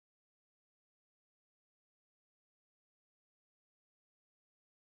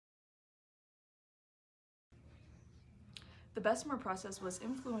The Bessemer process was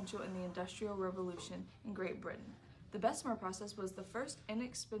influential in the Industrial Revolution in Great Britain. The Bessemer process was the first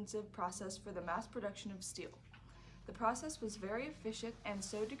inexpensive process for the mass production of steel. The process was very efficient and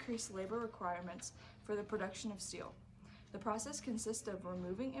so decreased labor requirements for the production of steel. The process consists of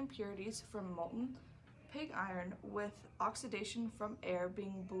removing impurities from molten pig iron with oxidation from air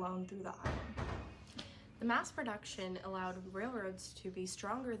being blown through the iron. The mass production allowed railroads to be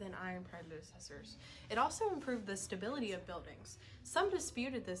stronger than iron predecessors. It also improved the stability of buildings. Some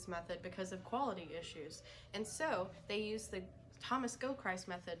disputed this method because of quality issues, and so they used the Thomas Gilchrist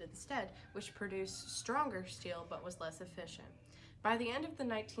method instead, which produced stronger steel but was less efficient. By the end of the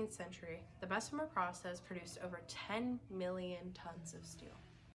 19th century, the Bessemer process produced over 10 million tons of steel.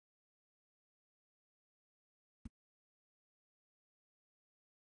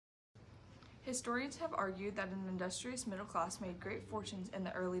 Historians have argued that an industrious middle class made great fortunes in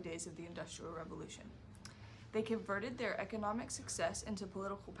the early days of the Industrial Revolution. They converted their economic success into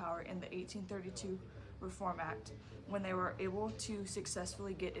political power in the 1832 Reform Act, when they were able to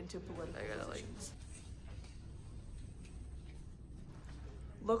successfully get into political positions.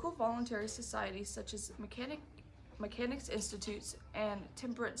 Local voluntary societies such as mechanics institutes and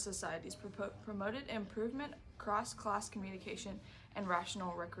temperance societies promoted improvement, cross-class communication, and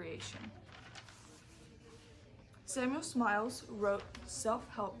rational recreation. Samuel Smiles wrote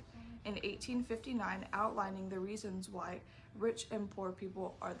Self-Help in 1859, outlining the reasons why rich and poor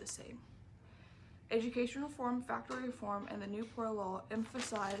people are the same. Education reform, factory reform, and the New Poor Law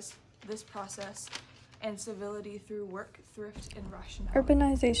emphasize this process and civility through work, thrift, and rationality.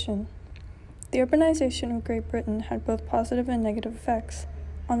 Urbanization. The urbanization of Great Britain had both positive and negative effects.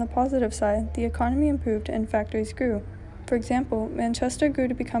 On the positive side, the economy improved and factories grew. For example, Manchester grew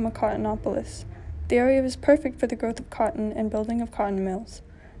to become a cottonopolis. The area was perfect for the growth of cotton and building of cotton mills.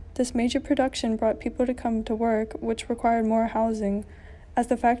 This major production brought people to come to work, which required more housing. As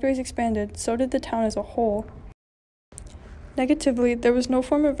the factories expanded, so did the town as a whole. Negatively, there was no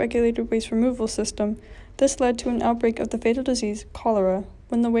form of regulated waste removal system. This led to an outbreak of the fatal disease, cholera.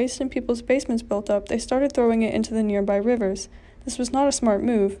 When the waste in people's basements built up, they started throwing it into the nearby rivers. This was not a smart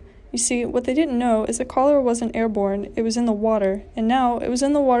move. You see, what they didn't know is that cholera wasn't airborne, it was in the water, and now it was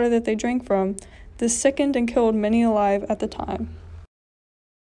in the water that they drank from. This sickened and killed many alive at the time.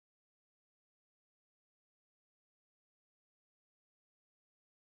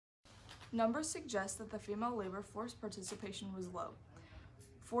 Numbers suggest that the female labor force participation was low,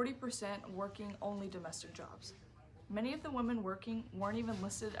 40% working only domestic jobs. Many of the women working weren't even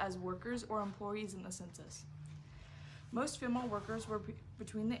listed as workers or employees in the census. Most female workers were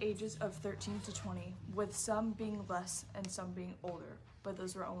between the ages of 13 to 20, with some being less and some being older, but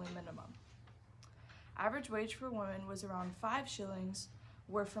those were only minimum. Average wage for women was around 5 shillings,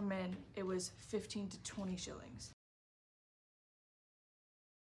 where for men it was 15 to 20 shillings.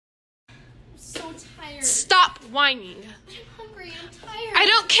 So tired. Stop whining. I'm hungry. I'm tired. I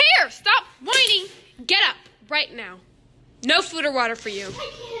don't care. Stop whining. Get up right now. No food or water for you.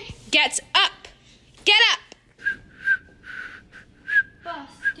 I can't. Get up. Get up. Boss,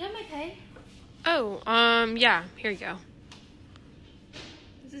 do you have my pay? Oh, yeah. Here you go.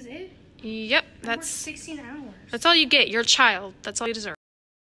 This is it? Yep, I worked 16 hours. that's all you get. You're a child. That's all you deserve.